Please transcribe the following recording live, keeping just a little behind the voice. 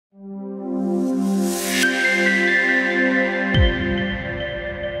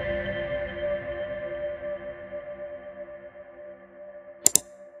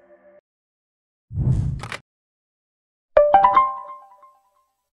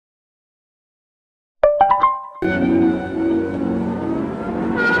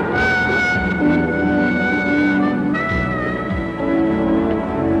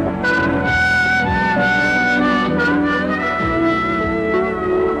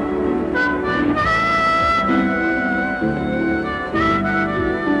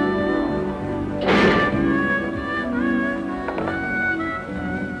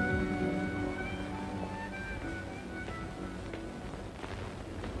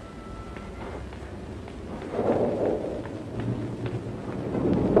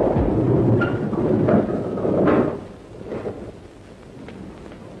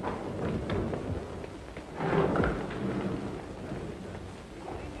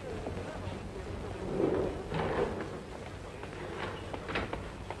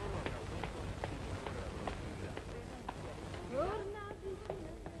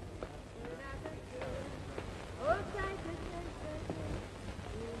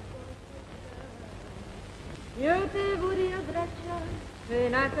Io te vorrei abbracciare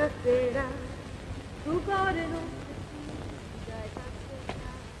venata sera, tu cuore non si dai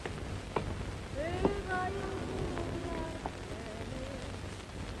passeggare, e voglio bene,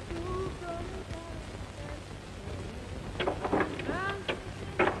 tu come anche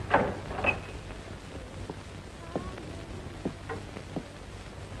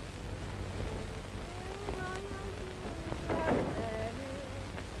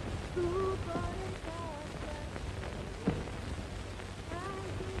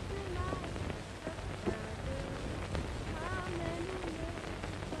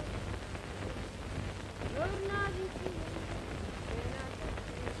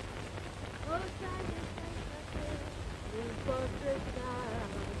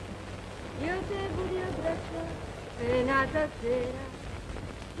io te voglio abbracciare venata sera,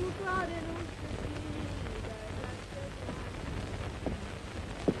 tu cuore non si fida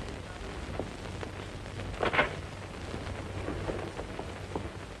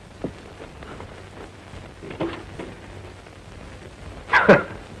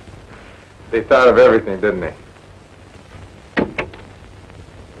They thought of everything, didn't they?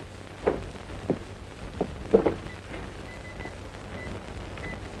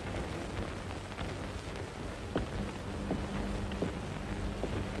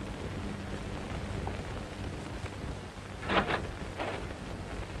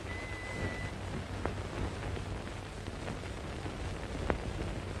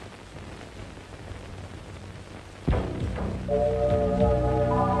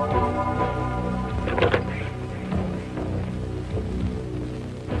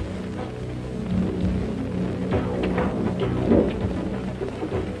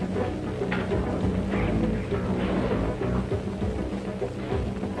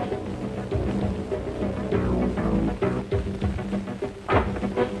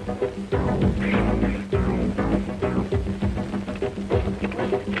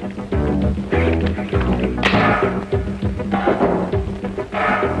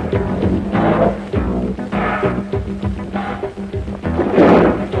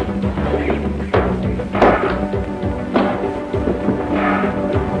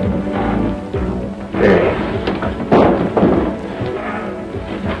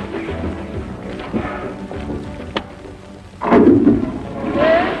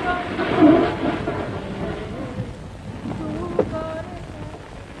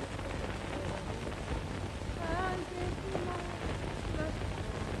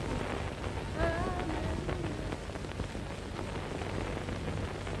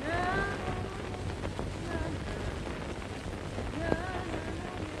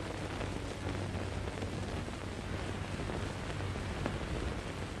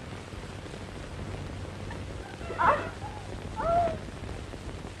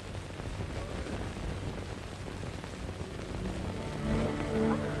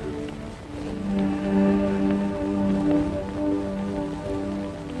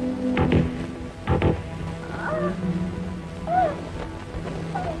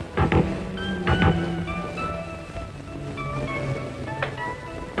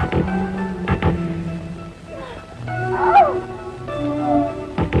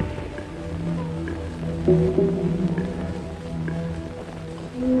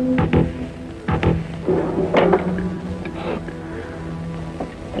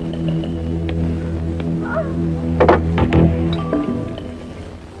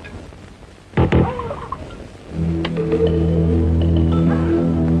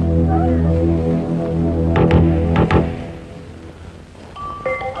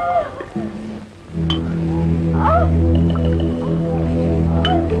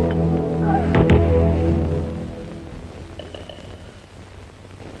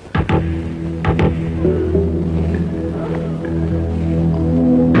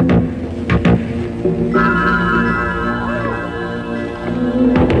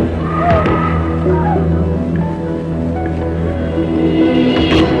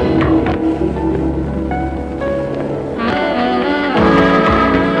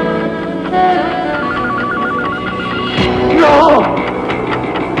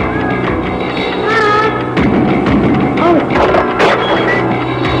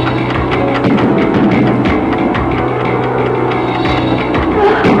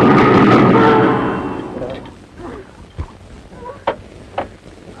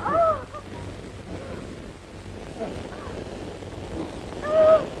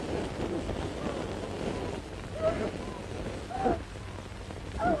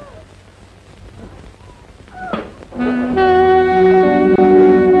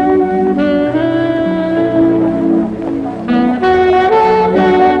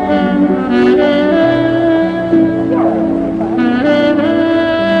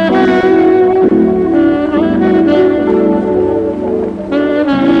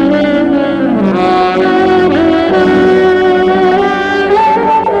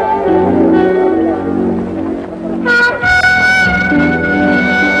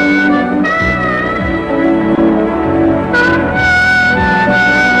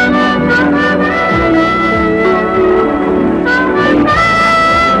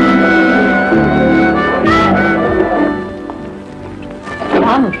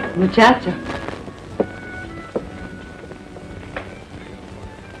 Muchacho.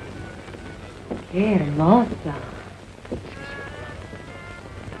 Qué hermosa.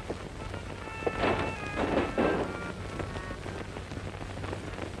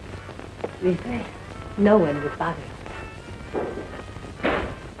 This way, no one would bother you.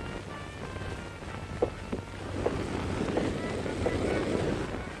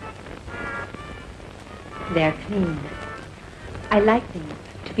 They're clean. I like things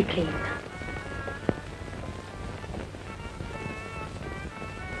to be clean.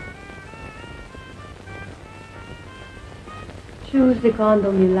 Choose the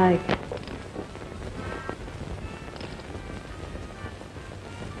condom you like.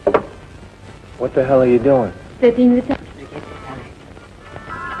 What the hell are you doing? Setting the time. Forget the time.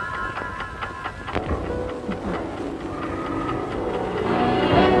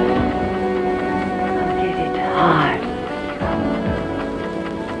 Get it hard.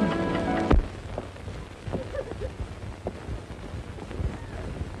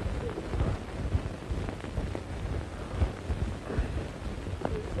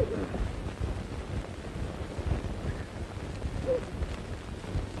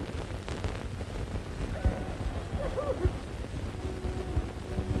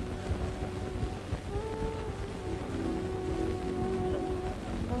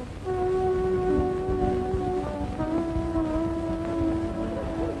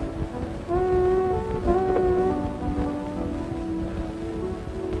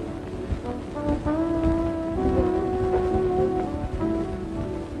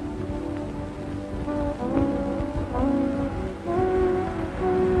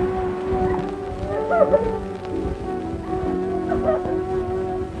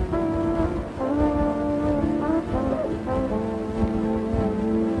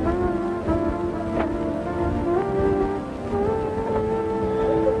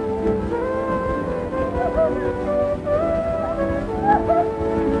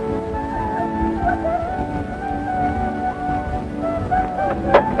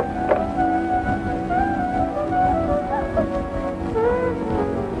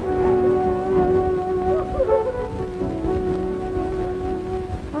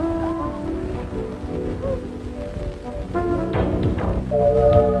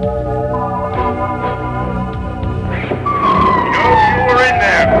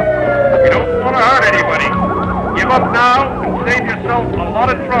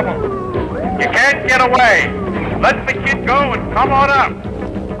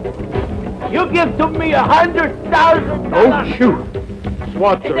 $100,000. Shoot.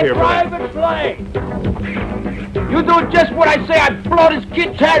 SWATs are here, private plane. You do just what I say, I blow this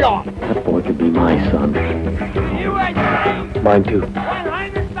kid's head off. That boy could be my son. You ain't saying Mine too.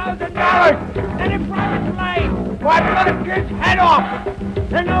 $100,000 in a private plane. Or I blow the kid's head off.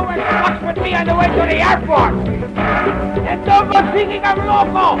 They know where fucks with me on the way to the airport. And don't go thinking I'm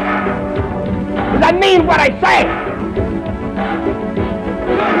local. Because I mean what I say.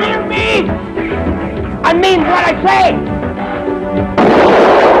 You hear me? I mean what I say!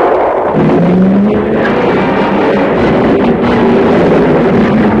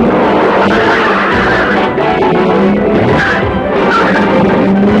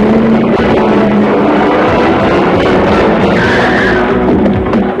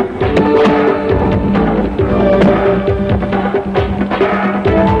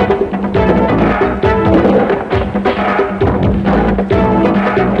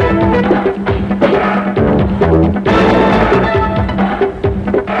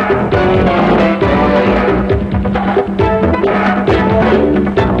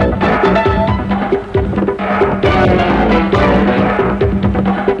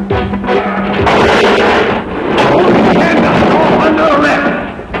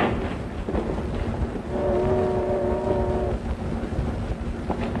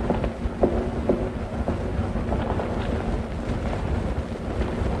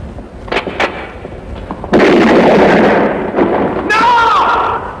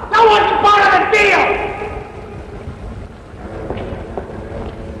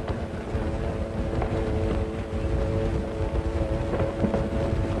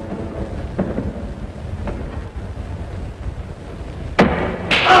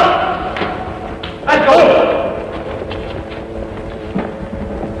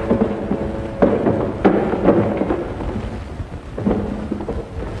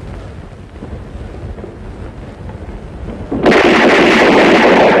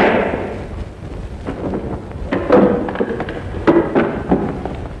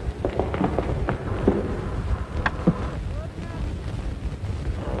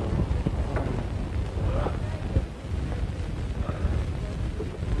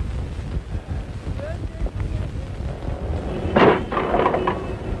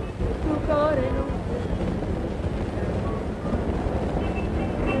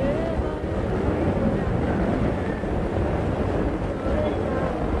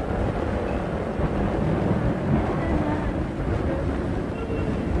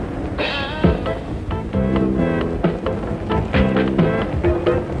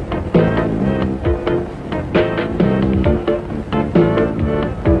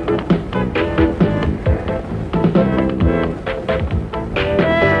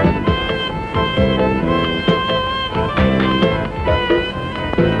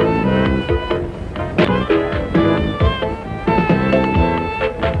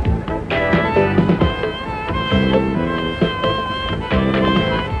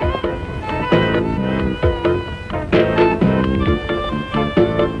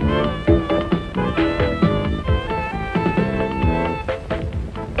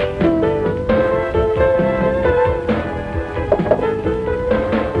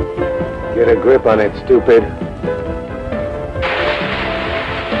 grip on it, stupid.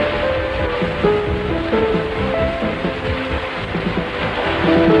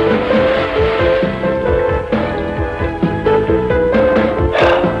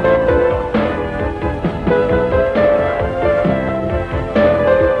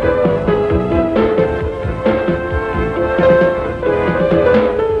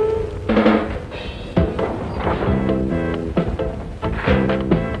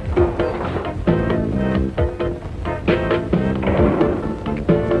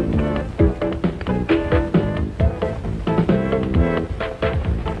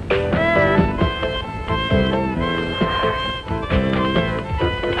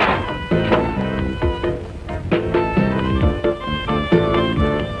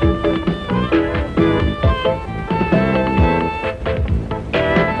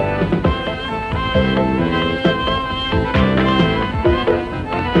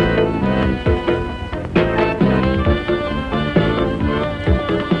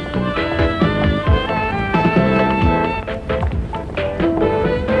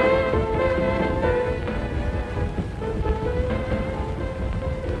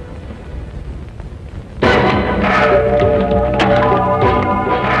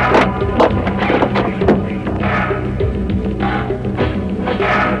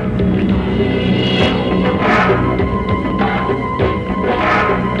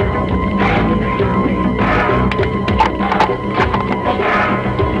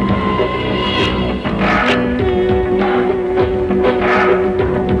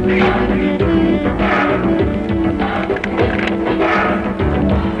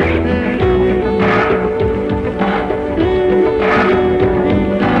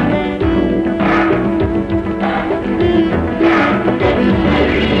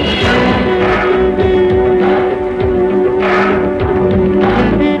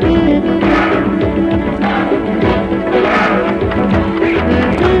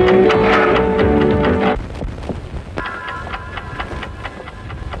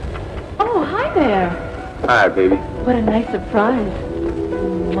 Hi, baby. What a nice surprise.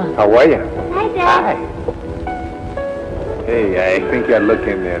 How are you? Hi, Dad. Hi. Hey, I think I look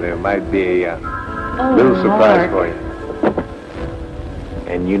in there. There might be a little surprise for you.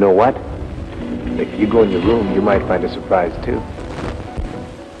 And you know what? If you go in your room, you might find a surprise, too.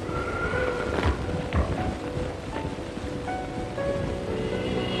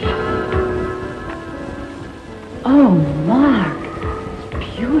 Oh, Mark.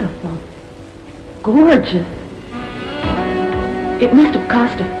 It's beautiful. Gorgeous. It must have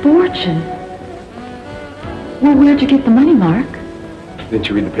cost a fortune. Well, where'd you get the money, Mark? Didn't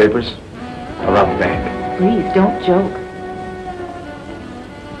you read the papers? Around the bank. Please, don't joke.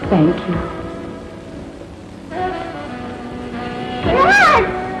 Thank you. Dad,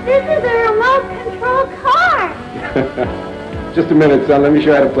 this is a remote control car. Just a minute, son. Let me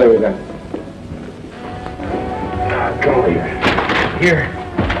show you how to play with that. Come over here. Here.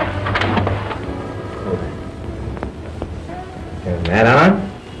 Turn that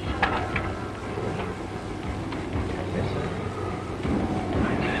on.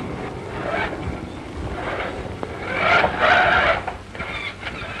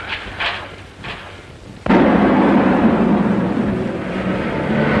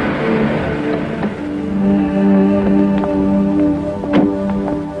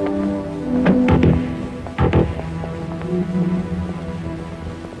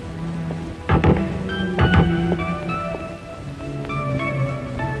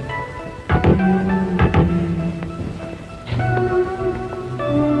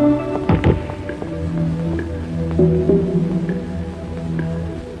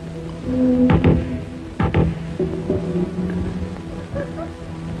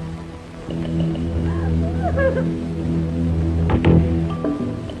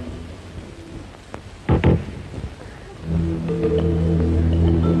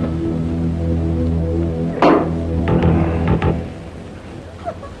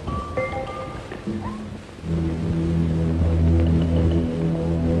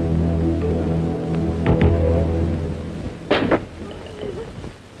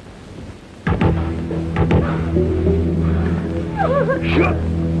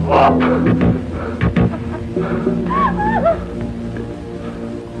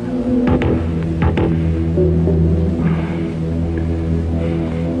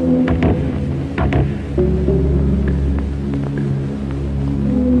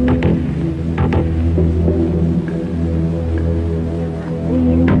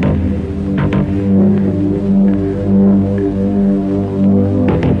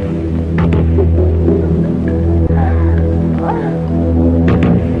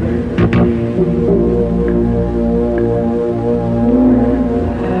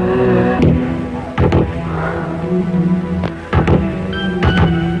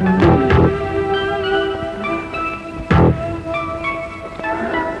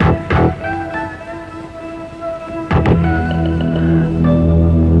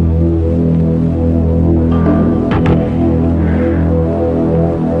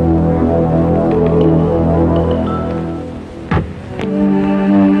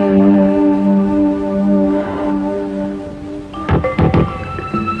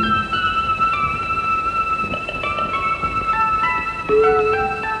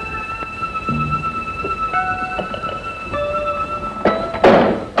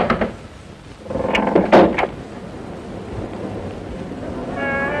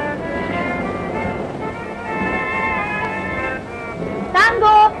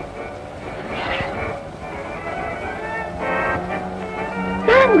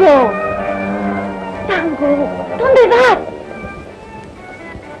 Tango! Tango, ¿dónde vas?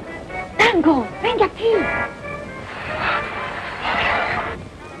 Tango, venga aquí.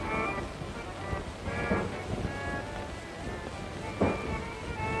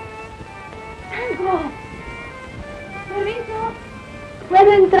 Tango. Permiso.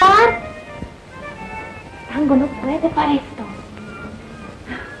 ¿Puedo entrar? Tango no puede para esto.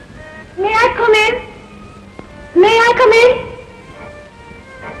 May I come in? May I come in?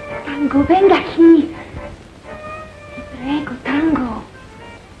 Tango, venga aquí. Te prego, Tango.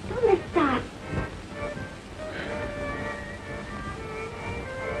 ¿Dónde estás?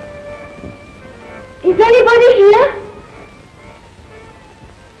 Is anybody here?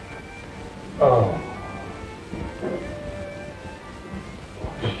 Oh.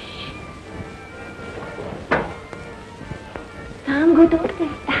 Tango, ¿dónde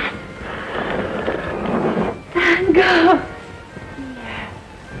estás? Tango! Here.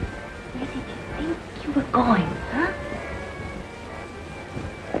 Where did you think you were going, huh?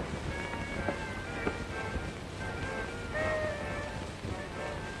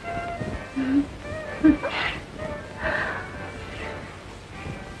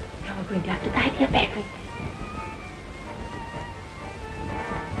 Now we're going to have to tidy up everything.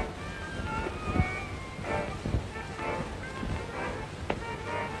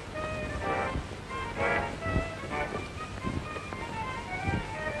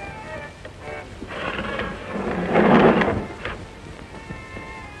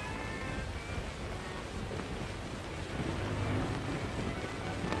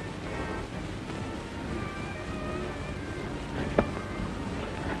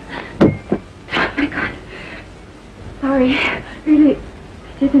 Sorry, really,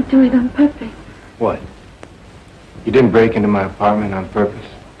 I didn't do it on purpose. What? You didn't break into my apartment on purpose?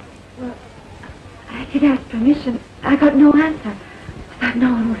 Well, I did ask permission. I got no answer. I thought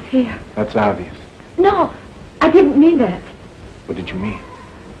no one was here. That's obvious. No, I didn't mean that. What did you mean?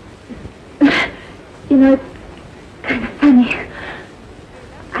 You know, it's kind of funny.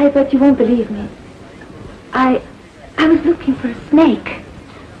 I bet you won't believe me. I was looking for a snake.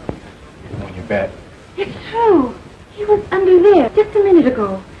 On your bed. It's true. He was under there just a minute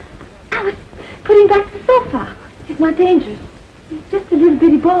ago. I was putting back the sofa. He's not dangerous. He's just a little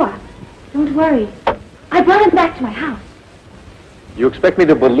bitty boa. Don't worry. I brought him back to my house. You expect me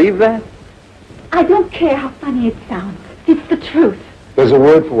to believe that? I don't care how funny it sounds. It's the truth. There's a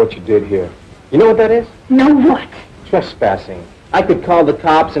word for what you did here. You know what that is? Know what? Trespassing. I could call the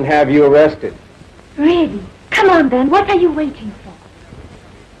cops and have you arrested. Really? Come on then. What are you waiting for?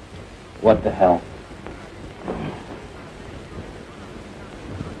 What the hell?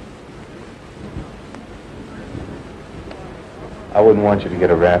 I wouldn't want you to get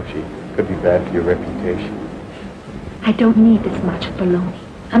a rap sheet. It could be bad for your reputation. I don't need this much baloney.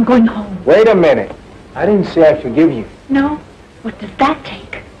 I'm going home. Wait a minute. I didn't say I forgive you. No? What does that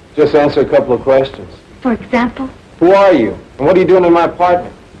take? Just answer a couple of questions. For example, Who are you? And what are you doing in my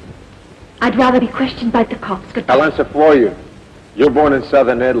apartment? I'd rather be questioned by the cops. Goodbye. I'll answer for you. You're born in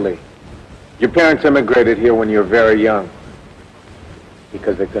southern Italy. Your parents immigrated here when you were very young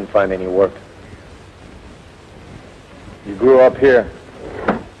because they couldn't find any work. You grew up here,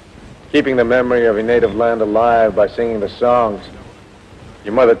 keeping the memory of your native land alive by singing the songs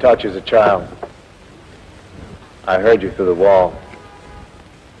your mother taught you as a child. I heard you through the wall.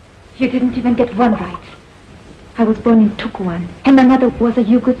 You didn't even get one right. I was born in Tucuan, and my mother was a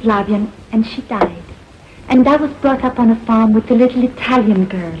Yugoslavian, and she died. And I was brought up on a farm with a little Italian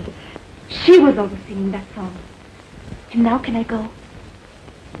girl. She was always singing that song. And now can I go?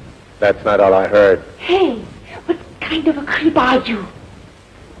 That's not all I heard. Hey, what kind of a creep are you?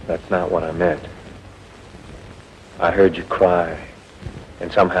 That's not what I meant. I heard you cry,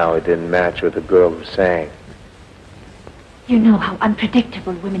 and somehow it didn't match with the girl who sang. You know how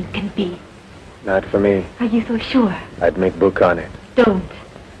unpredictable women can be. Not for me. Are you so sure? I'd make book on it. Don't.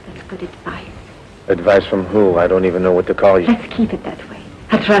 That's good advice. Advice from who? I don't even know what to call you. Let's keep it that way.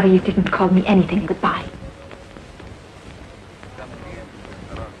 I'd rather you didn't call me anything. Goodbye.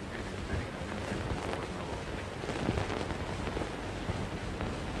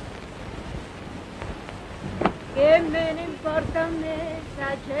 Che me ne importa a me,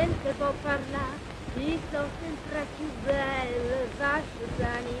 sta gente può parlare, ti sto sempre più bello, faccio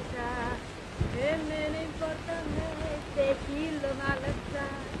sanità. Che me ne importa a me, se chi lo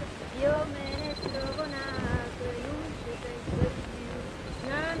malazzato, io me ne trovo nato e non ci penso più.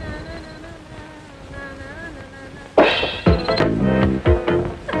 Na na na na na na na na na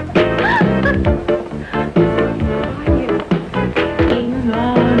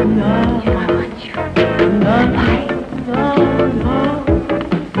I want you. Goodbye.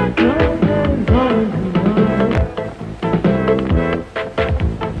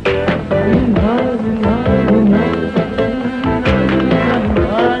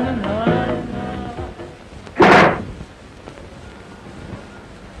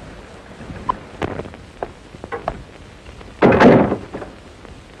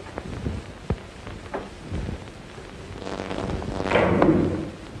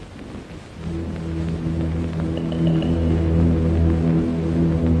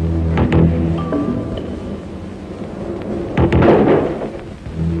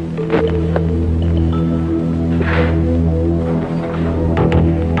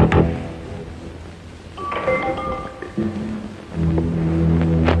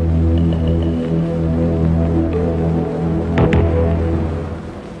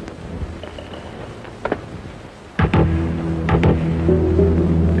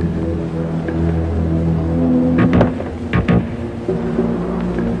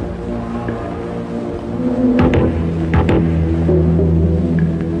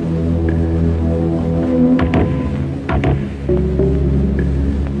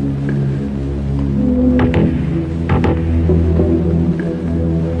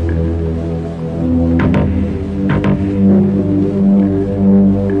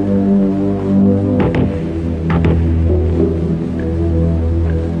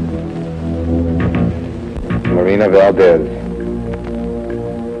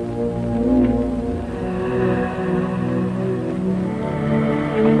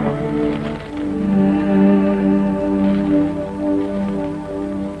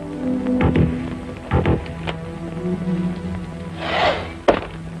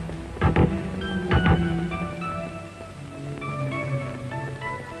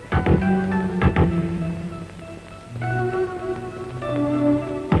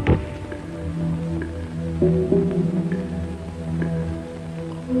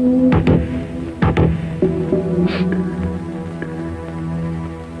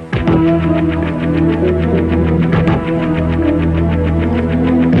 What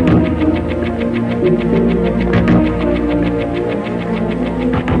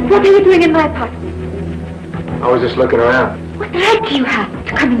are you doing in my apartment? I was just looking around. What right do you have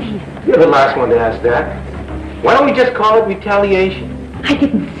to come in here? You're the last one to ask that. Why don't we just call it retaliation? I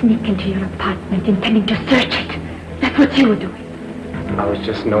didn't sneak into your apartment intending to search it. That's what you were doing. I was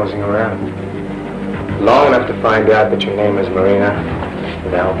just nosing around. Long enough to find out that your name is Marina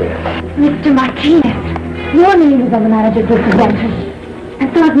and Albert. Mr. Martinez, your name is on the manager's list of renters.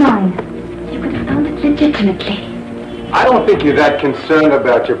 And so is mine. You could have found it legitimately. I don't think you're that concerned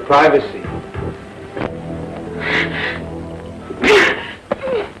about your privacy.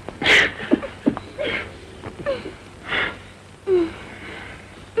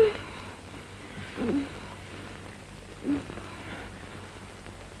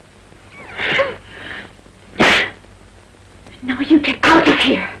 Now you get out of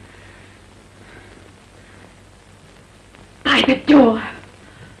here. By the door.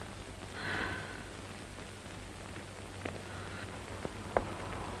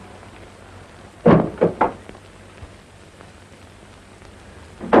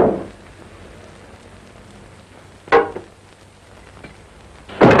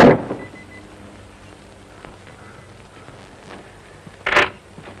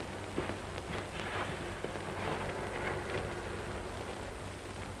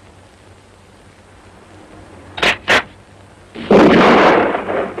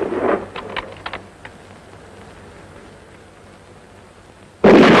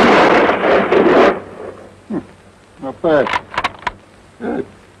 Not bad. Good.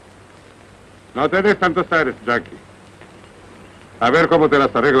 No te des tantos aires, Jackie. A ver cómo te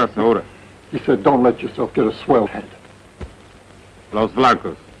las arreglas ahora. He said, don't let yourself get a swell head. Los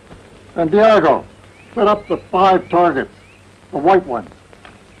blancos. And Diego, set up the 5 targets, the white ones.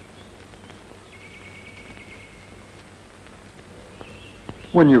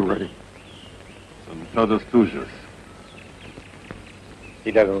 When you're ready. Son todos tuyos.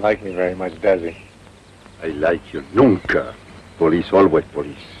 He doesn't like me very much, does he? I like you. Nunca. Police, always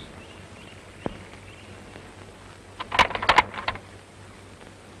police.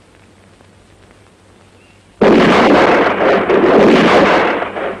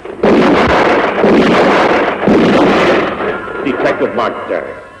 Detective Mark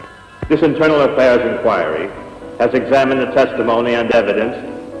Derrick. This internal affairs inquiry has examined the testimony and evidence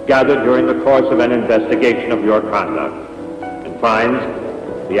gathered during the course of an investigation of your conduct and finds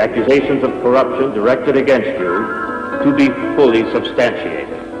the accusations of corruption directed against you to be fully substantiated,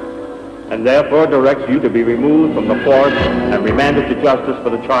 and therefore directs you to be removed from the force and remanded to justice for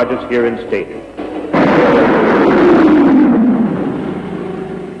the charges herein stated.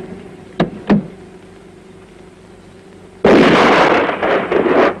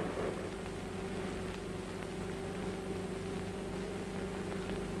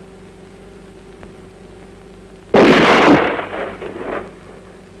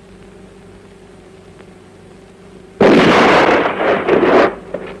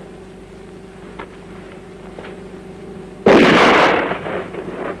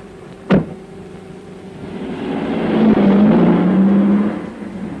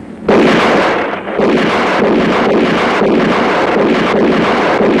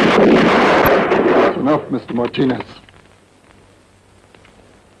 Enough, Mr. Martinez.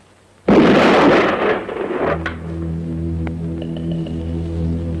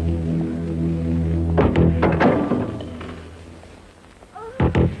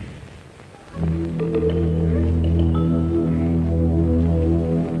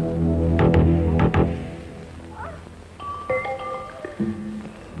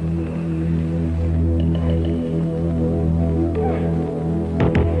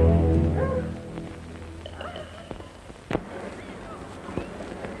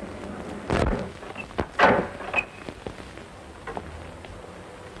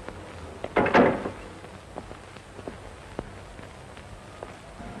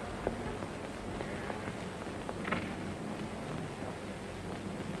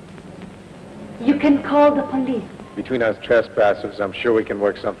 You can call the police. Between us trespassers, I'm sure we can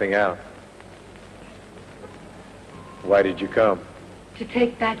work something out. Why did you come? To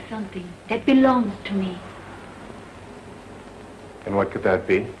take back something that belongs to me. And what could that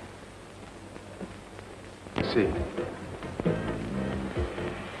be? Let's see.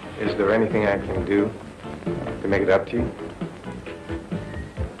 Is there anything I can do to make it up to you?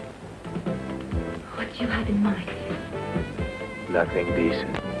 What do you have in mind? Nothing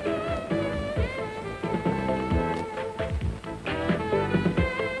decent.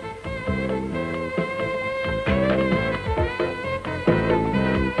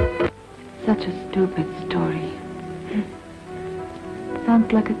 such a stupid story.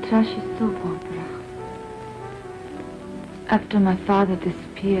 Sounds like a trashy soap opera. After my father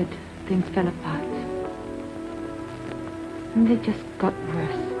disappeared, things fell apart. And they just got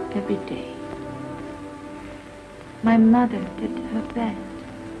worse every day. My mother did her best,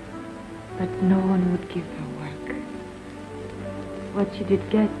 but no one would give her work. What she did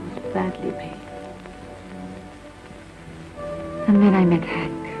get was badly paid. And then I met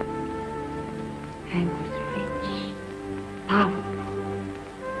Hank. Hank was rich, powerful.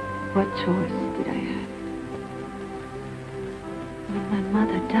 What choice did I have? When my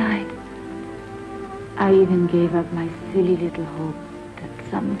mother died, I even gave up my silly little hope that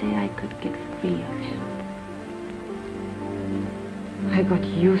someday I could get free of him. I got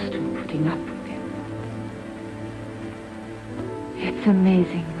used to putting up with him. It's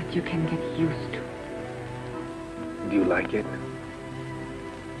amazing what you can get used to. Do you like it?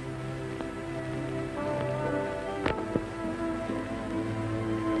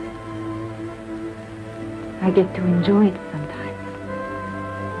 I get to enjoy it sometimes.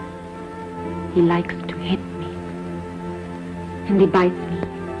 He likes to hit me. And he bites me.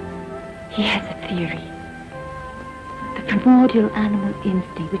 He has a theory. The primordial animal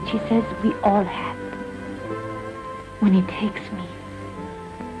instinct, which he says we all have. When he takes me,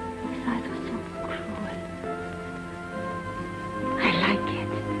 his eyes are so cruel. I like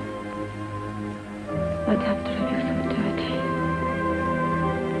it. But after I do so dirty.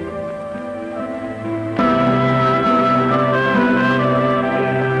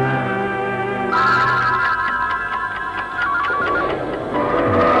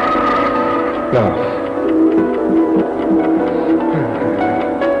 No.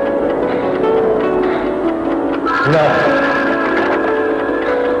 No.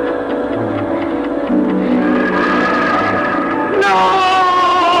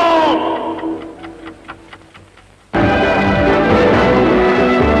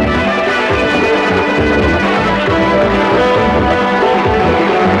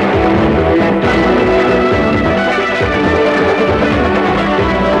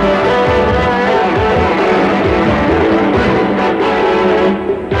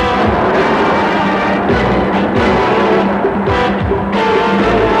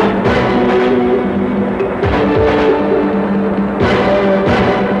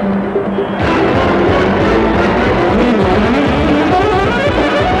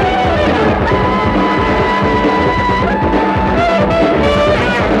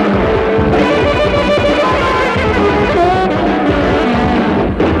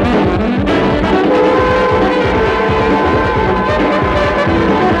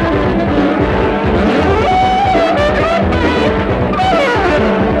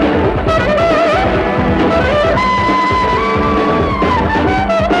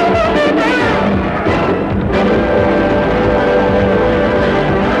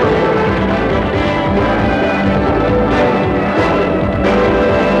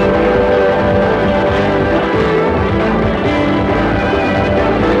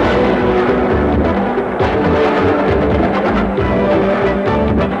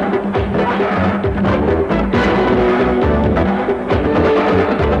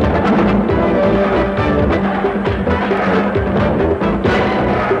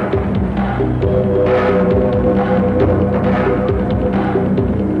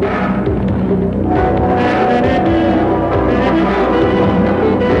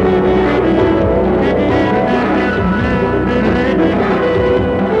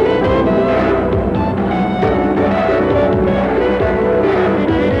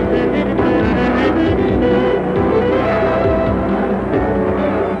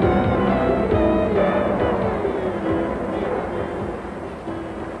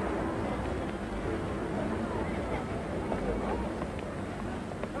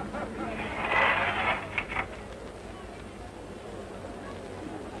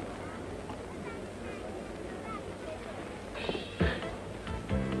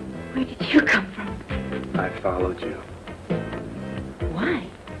 Where did you come from? I followed you Why?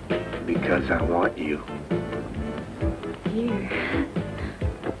 because I want you. Here.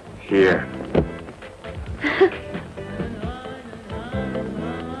 Here.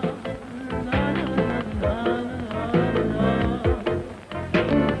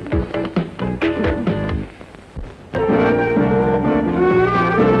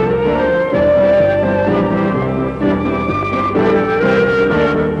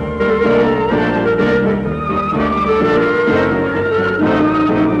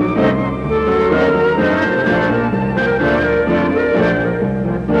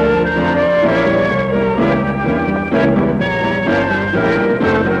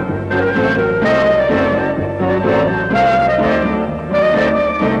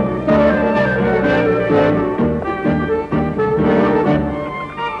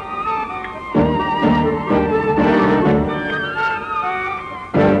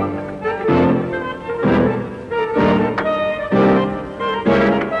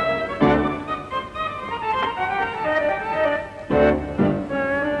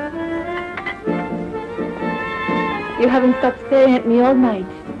 all night.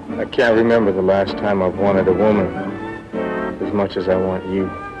 I can't remember the last time I've wanted a woman as much as I want you.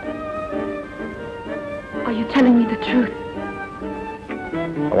 Are you telling me the truth?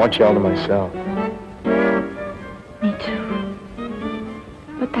 I want you all to myself. Me too.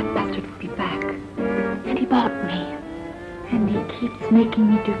 But that bastard will be back. And he bought me. And he keeps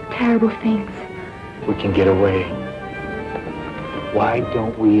making me do terrible things. We can get away. Why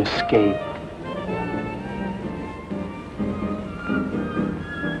don't we escape?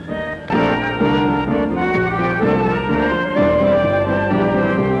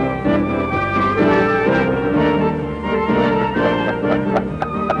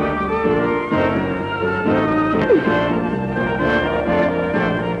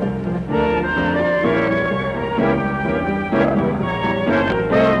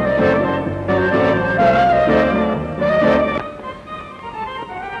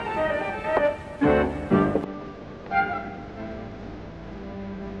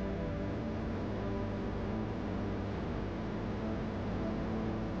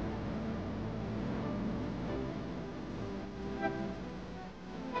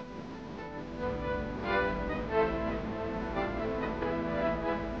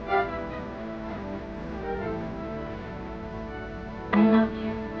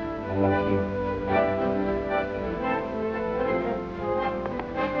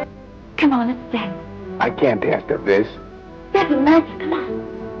 Come on, let's dance. I can't dance to this. Doesn't matter, come on.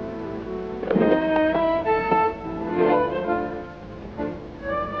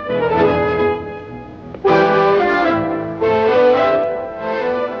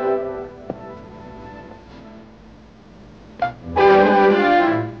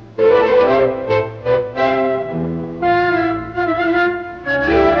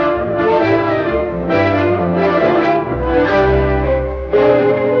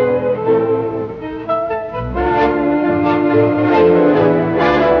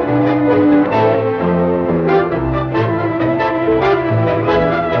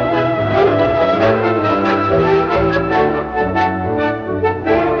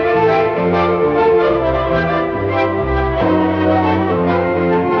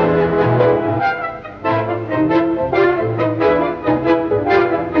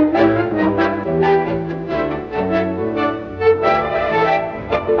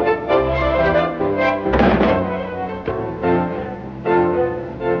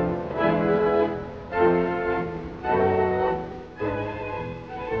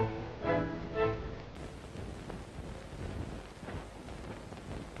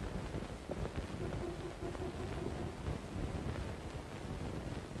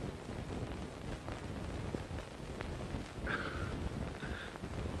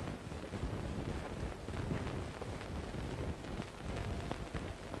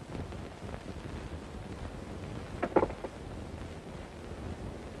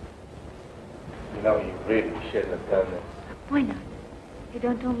 You know, you really shouldn't have done this. Why not? You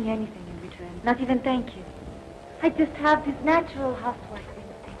don't owe me anything in return. Not even thank you. I just have this natural housewife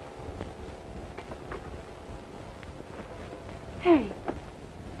instinct. Hey,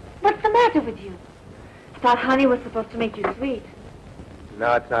 what's the matter with you? I thought honey was supposed to make you sweet.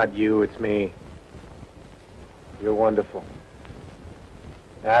 No, it's not you, it's me. You're wonderful.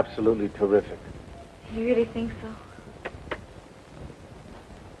 Absolutely terrific. You really think so?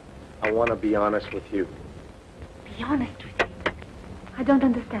 I want to be honest with you. Be honest with me. I don't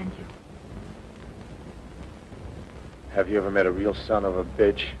understand you. Have you ever met a real son of a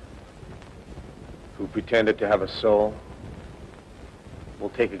bitch who pretended to have a soul?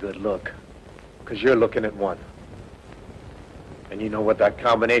 Well, take a good look, because you're looking at one. And you know what that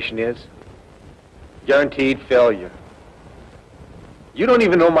combination is? Guaranteed failure. You don't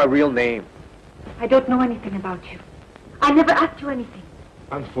even know my real name. I don't know anything about you. I never asked you anything.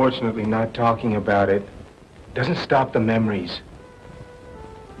 Unfortunately, not talking about it doesn't stop the memories.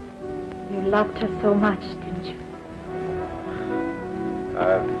 You loved her so much, didn't you?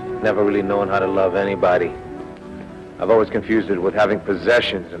 I've never really known how to love anybody. I've always confused it with having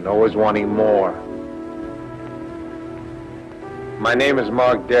possessions and always wanting more. My name is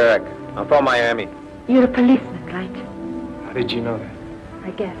Mark Derrick. I'm from Miami. You're a policeman, right? How did you know that?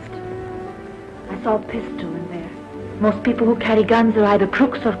 I guessed. I saw a pistol in there. Most people who carry guns are either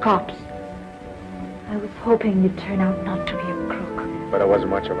crooks or cops. I was hoping you'd turn out not to be a crook. But I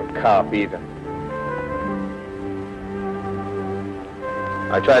wasn't much of a cop either.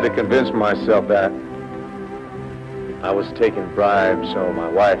 I tried to convince myself that I was taking bribes so my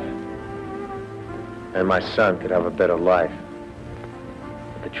wife and my son could have a better life.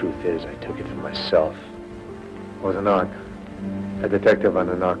 But the truth is, I took it for myself. I was a detective on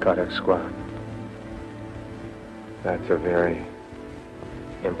the narcotics squad. That's a very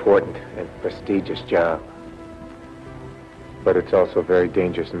important and prestigious job. But it's also very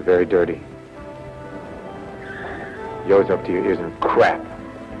dangerous and very dirty. Yours up to your ears in crap,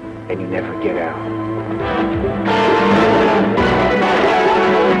 and you never get out.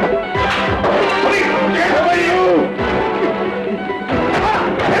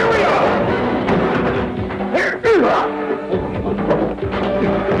 Here we are! Here! Get over here!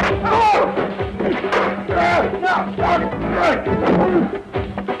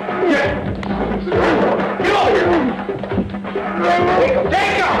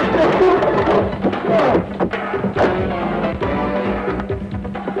 Take him!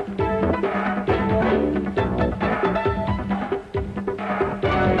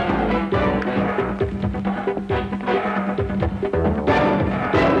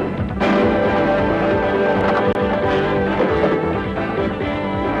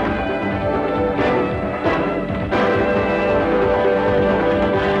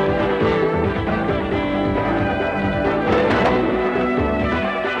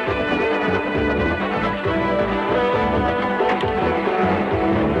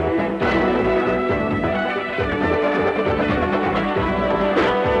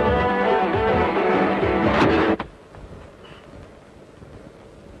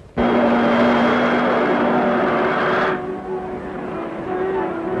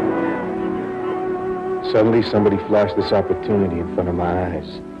 Suddenly, somebody flashed this opportunity in front of my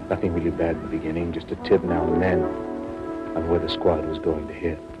eyes. Nothing really bad in the beginning, just a tip now and then on where the squad was going to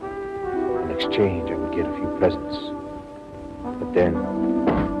hit. In exchange, I would get a few presents. But then...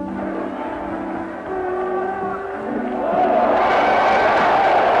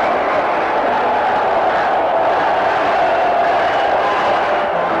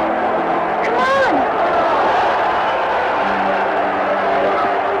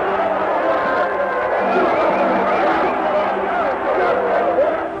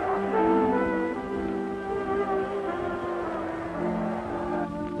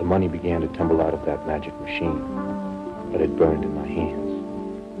 money began to tumble out of that magic machine, but it burned in my hands.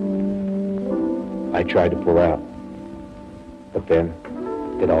 I tried to pull out, but then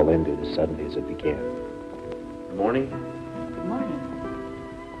it all ended as suddenly as it began. Good morning. Good morning.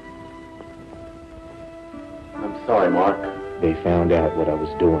 I'm sorry, Mark. They found out what I was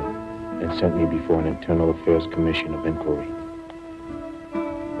doing and sent me before an Internal Affairs Commission of Inquiry.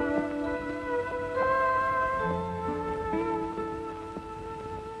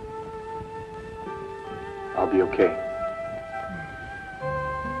 I'll be okay.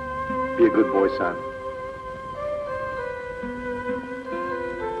 Be a good boy, son.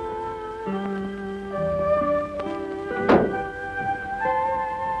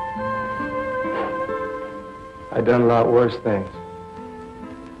 I'd done a lot worse things,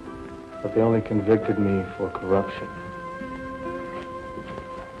 but they only convicted me for corruption.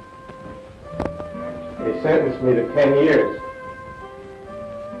 They sentenced me to 10 years,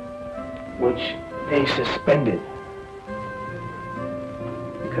 which they suspended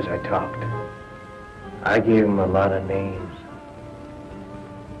because I talked. I gave them a lot of names,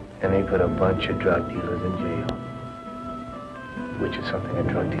 and they put a bunch of drug dealers in jail, which is something a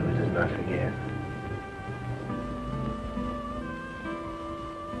drug dealer does not forget.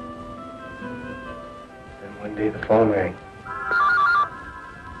 Then one day the phone rang.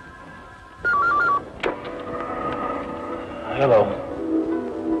 Hello.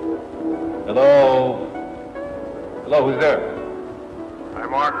 Hello? Hello, who's there? Hi,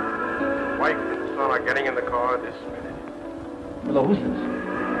 Mark. Wife and son are getting in the car this minute. Hello, who's this?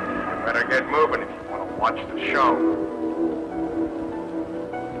 You better get moving if you want to watch the show.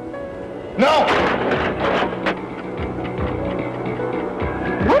 No!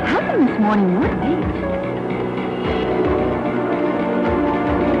 What happened this morning? You're late.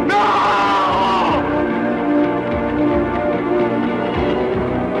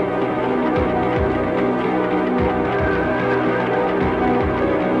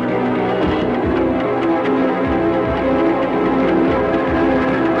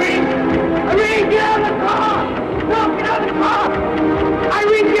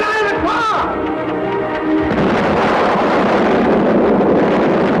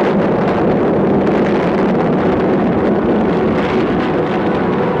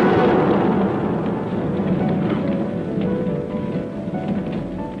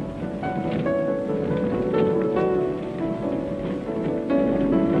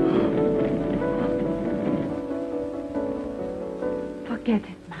 Forget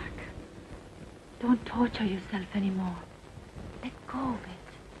it, Mark. Don't torture yourself anymore. Let go of it.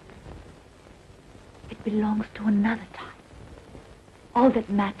 It belongs to another time. All that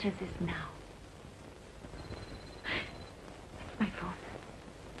matters is now. That's my phone.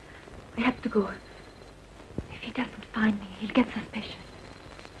 go. If he doesn't find me, he'll get suspicious.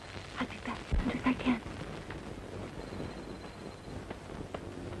 I'll be back as soon as I can.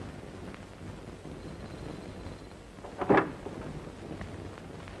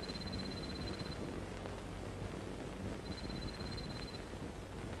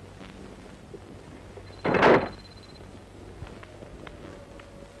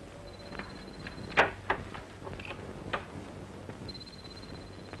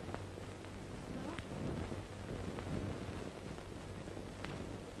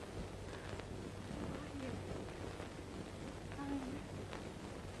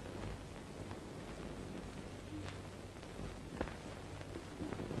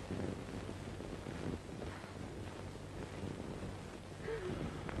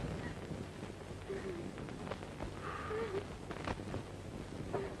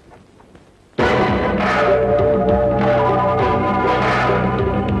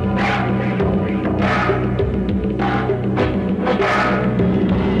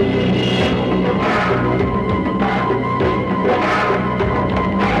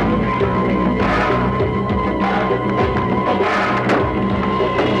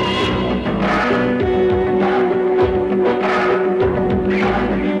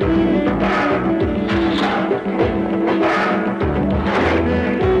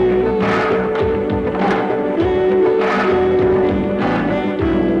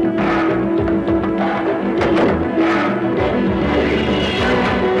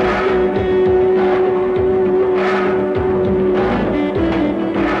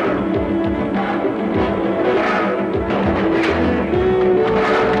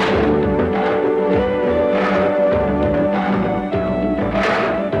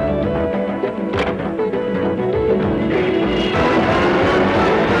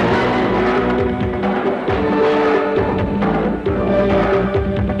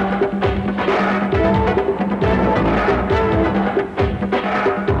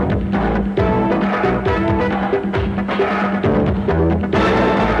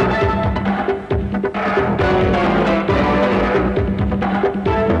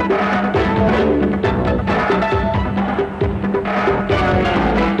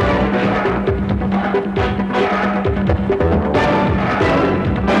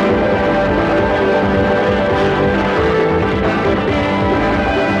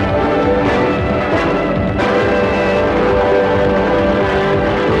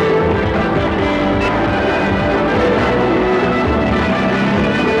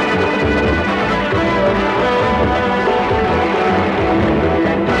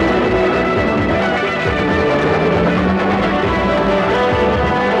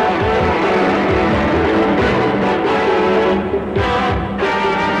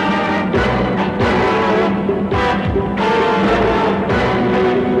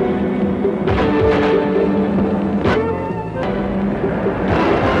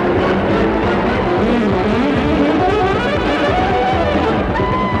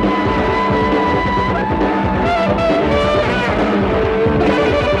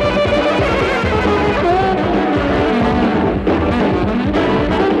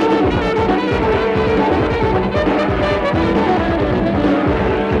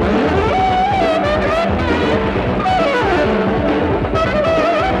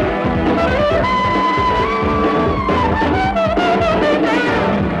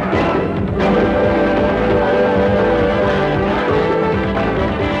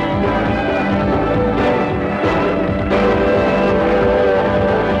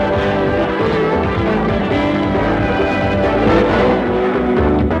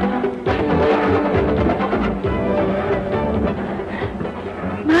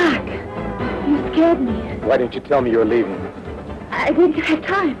 Why didn't you tell me you were leaving? I didn't have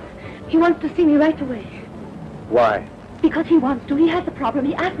time. He wants to see me right away. Why? Because he wants to. He has a problem.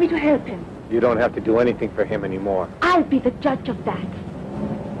 He asked me to help him. You don't have to do anything for him anymore. I'll be the judge of that.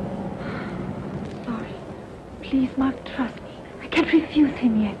 Sorry. Please, Mark, trust me. I can't refuse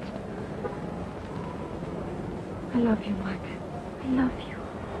him yet. I love you, Mark. I love you.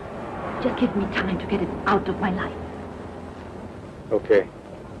 Just give me time to get it out of my life. Okay.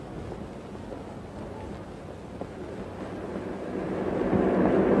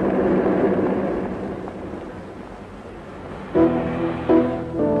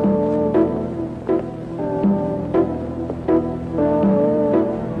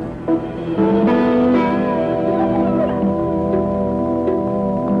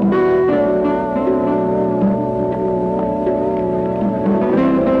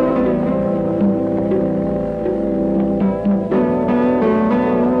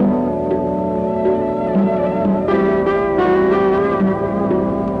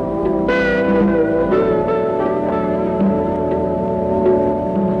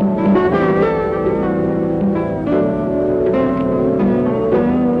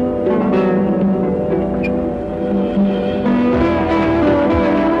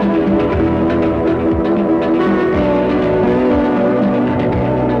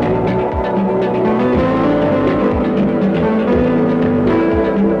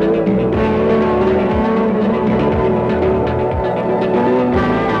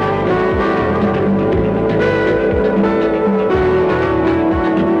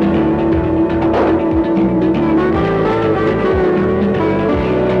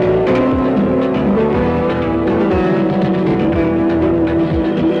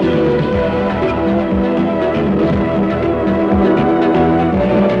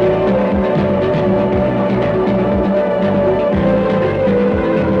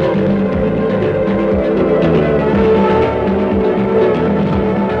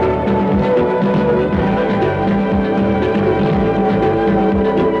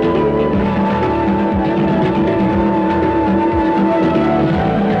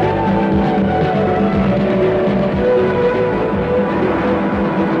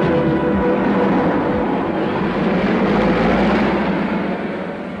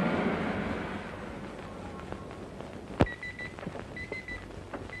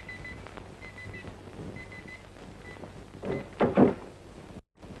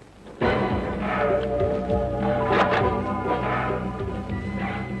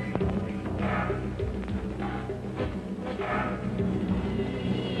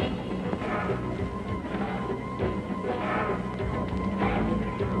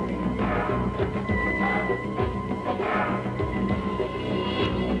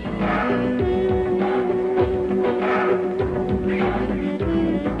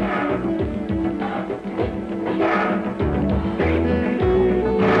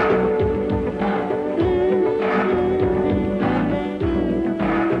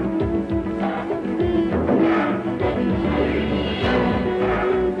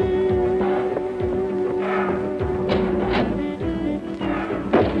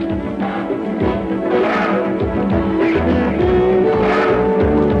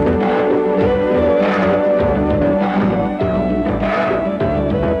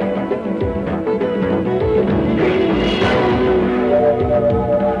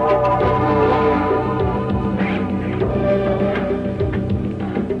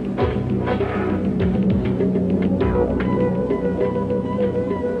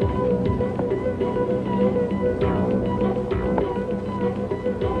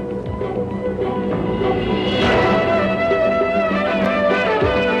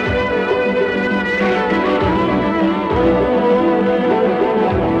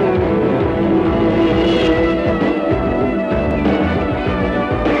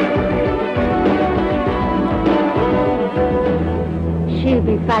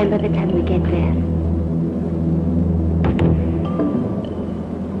 be fine by the time we get there.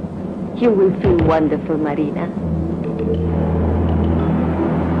 You will feel wonderful, Marina.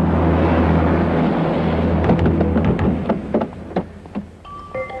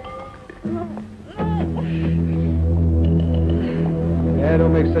 Yeah,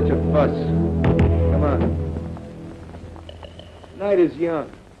 don't make such a fuss. Come on. Night is young.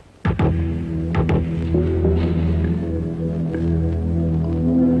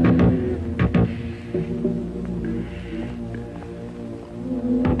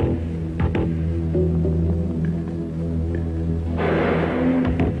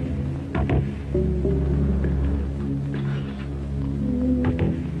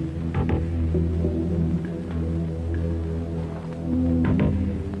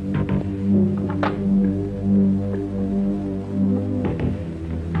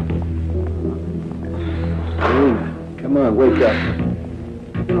 Come on, wake up.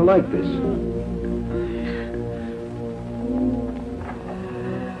 You're gonna like this.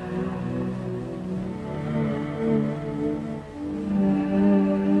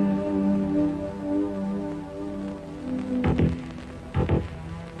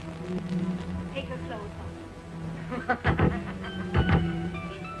 Take your clothes off.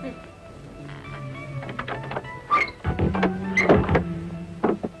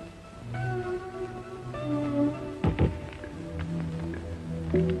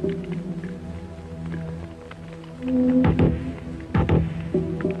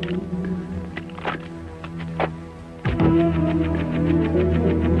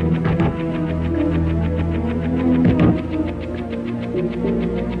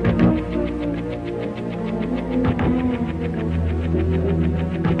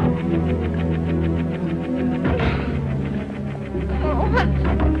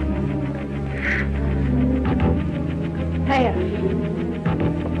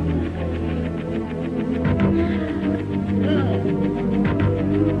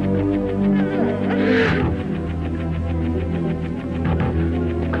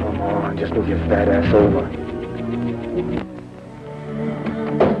 Come on, just move your fat ass over.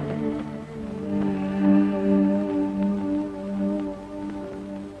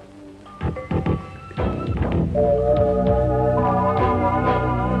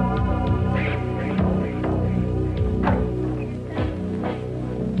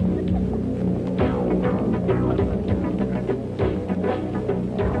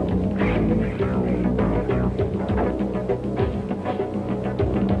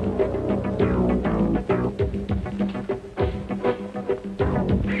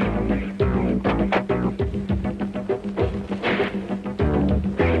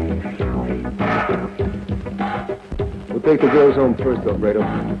 We'll take the girls home first, Alfredo.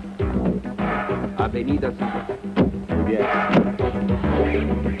 Avenida. Muy bien.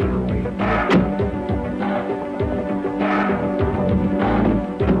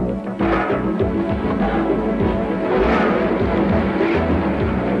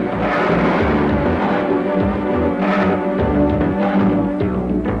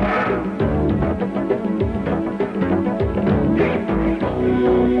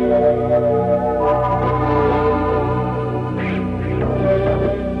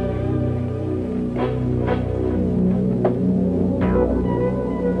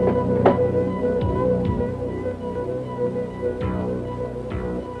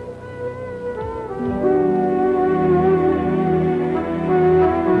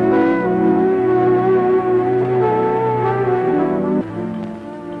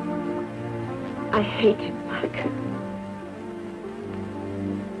 I hate him, Mark.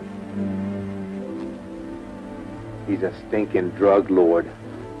 He's a stinking drug lord.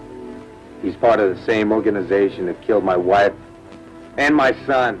 He's part of the same organization that killed my wife and my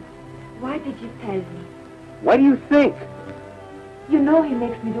son. Why did you tell me? What do you think? You know he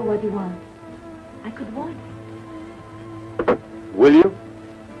makes me do what he wants. I could warn him. Will you?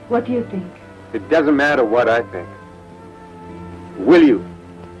 What do you think? It doesn't matter what I think. Will you?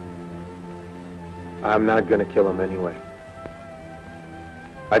 I'm not gonna kill him anyway.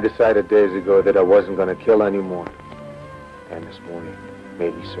 I decided days ago that I wasn't gonna kill anymore. And this morning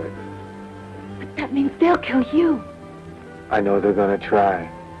made me certain. But that means they'll kill you. I know they're gonna try.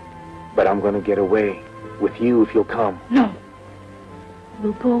 But I'm gonna get away. With you if you'll come. No.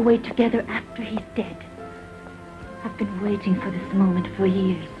 We'll go away together after he's dead. I've been waiting for this moment for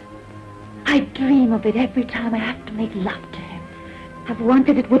years. I dream of it every time I have to make love to him. I've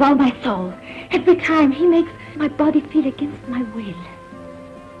wanted it with all my soul. Every time he makes my body feel against my will.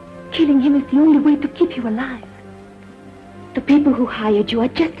 Killing him is the only way to keep you alive. The people who hired you are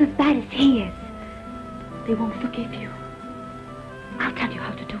just as bad as he is. They won't forgive you. I'll tell you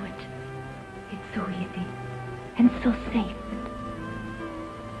how to and so safe.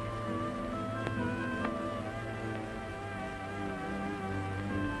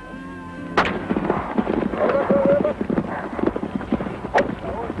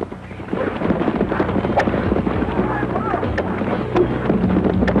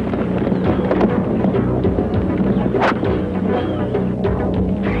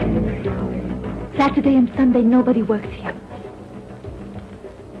 Saturday and Sunday, nobody works here.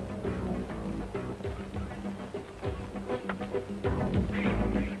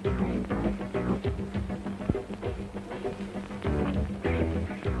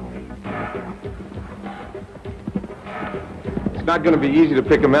 It's not going to be easy to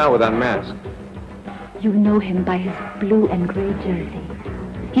pick him out without mask. You know him by his blue and gray jersey.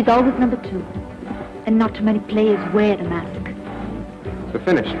 He's always number 2. And not too many players wear the mask. The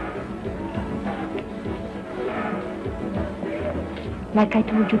finish. Like I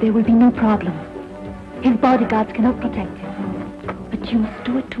told you, there will be no problem. His bodyguards cannot protect him. But you must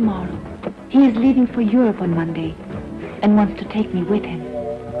do it tomorrow. He is leaving for Europe on Monday and wants to take me with him.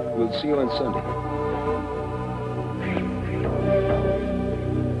 We'll see you on Sunday.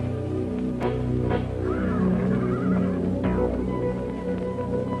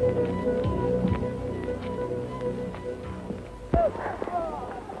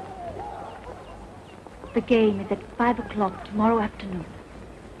 The game is at 5 o'clock tomorrow afternoon.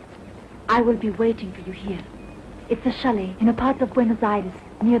 I will be waiting for you here. It's a chalet in a part of Buenos Aires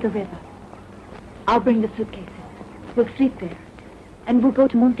near the river. I'll bring the suitcases. We'll sleep there. And we'll go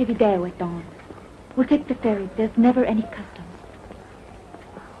to Montevideo at dawn. We'll take the ferry. There's never any customs.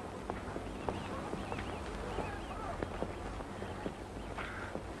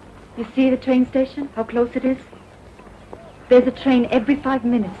 You see the train station? How close it is? There's a train every 5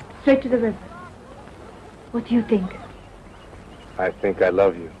 minutes, straight to the river. What do you think? I think I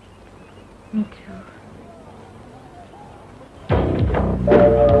love you. Me too.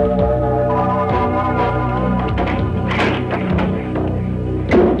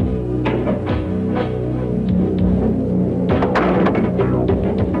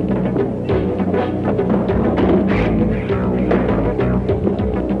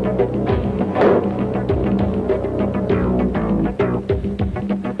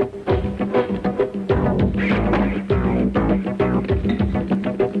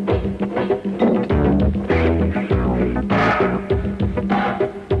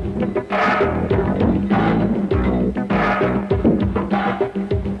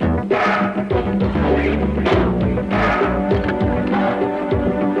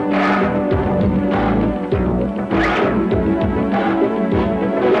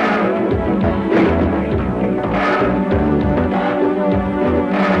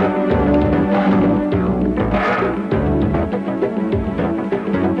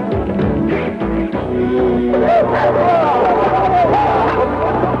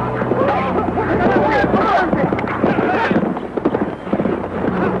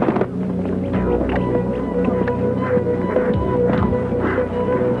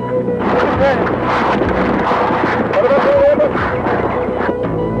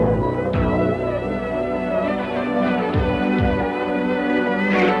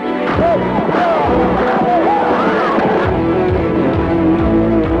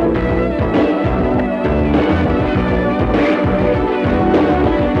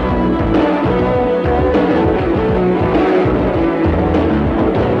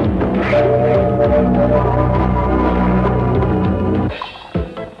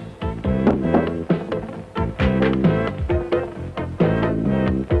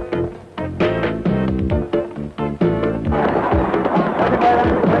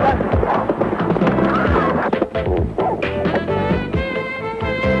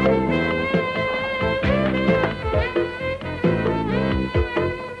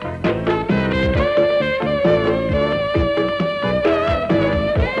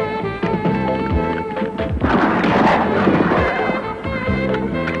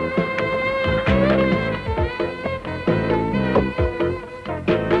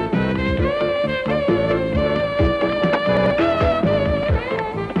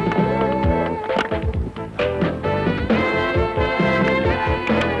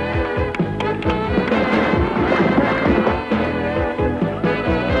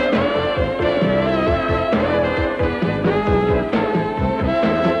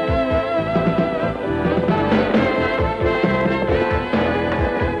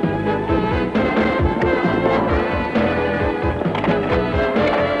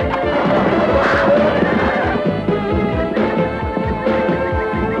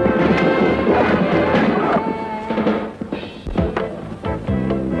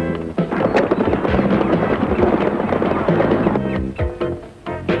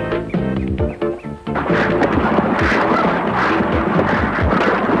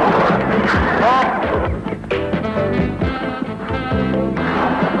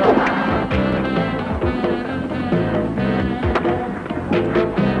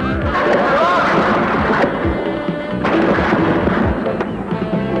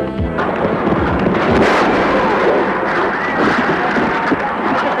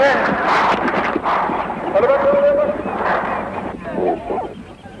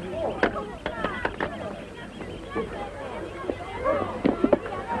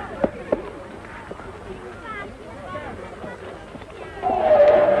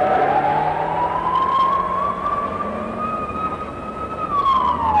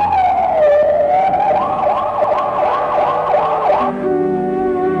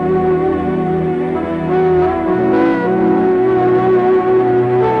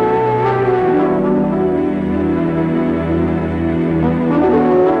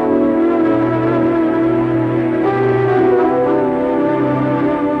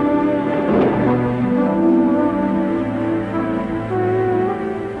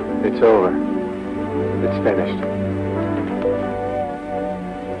 It's over. It's finished.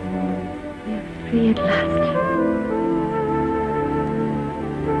 We're free at last.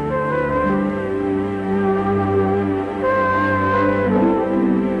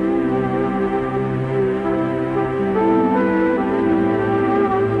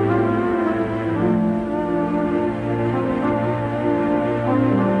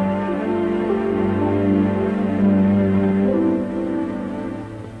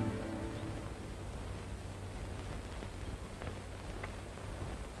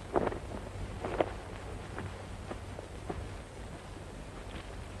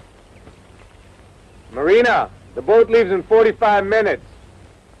 Marina, the boat leaves in 45 minutes.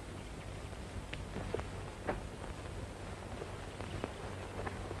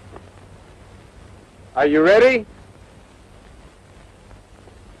 Are you ready?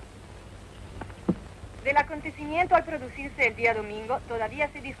 Del acontecimiento al producirse el día domingo, todavía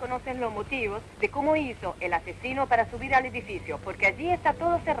se desconocen los motivos de cómo hizo el asesino para subir al edificio, porque allí está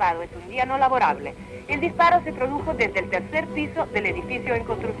todo cerrado, es un día no laborable. El disparo se produjo desde el tercer piso del edificio en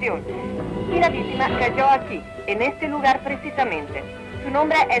construcción y la víctima cayó aquí, en este lugar precisamente. Su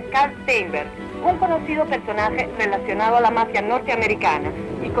nombre es Carl Steinberg, un conocido personaje relacionado a la mafia norteamericana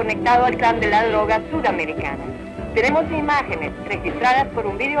y conectado al clan de la droga sudamericana. Tenemos imágenes registradas por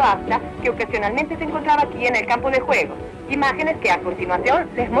un videoasta que ocasionalmente se encontraba aquí en el campo de juego. Imágenes que a continuación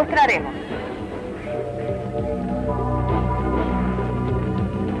les mostraremos.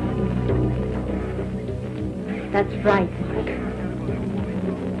 That's right, Mark.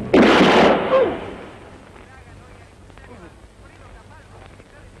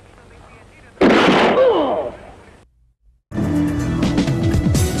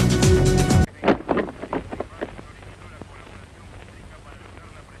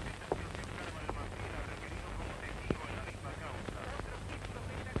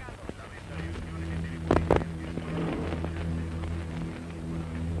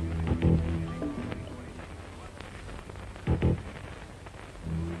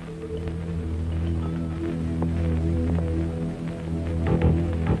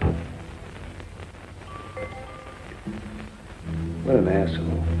 What an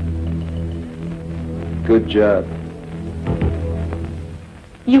asshole. Good job.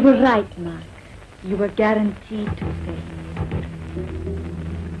 You were right, Mark. You were guaranteed to fail.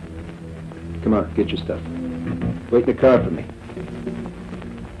 Come on, get your stuff. Wait in the car for me.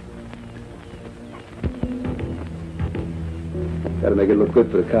 Gotta make it look good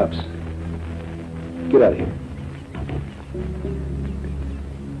for the cops. Get out of here.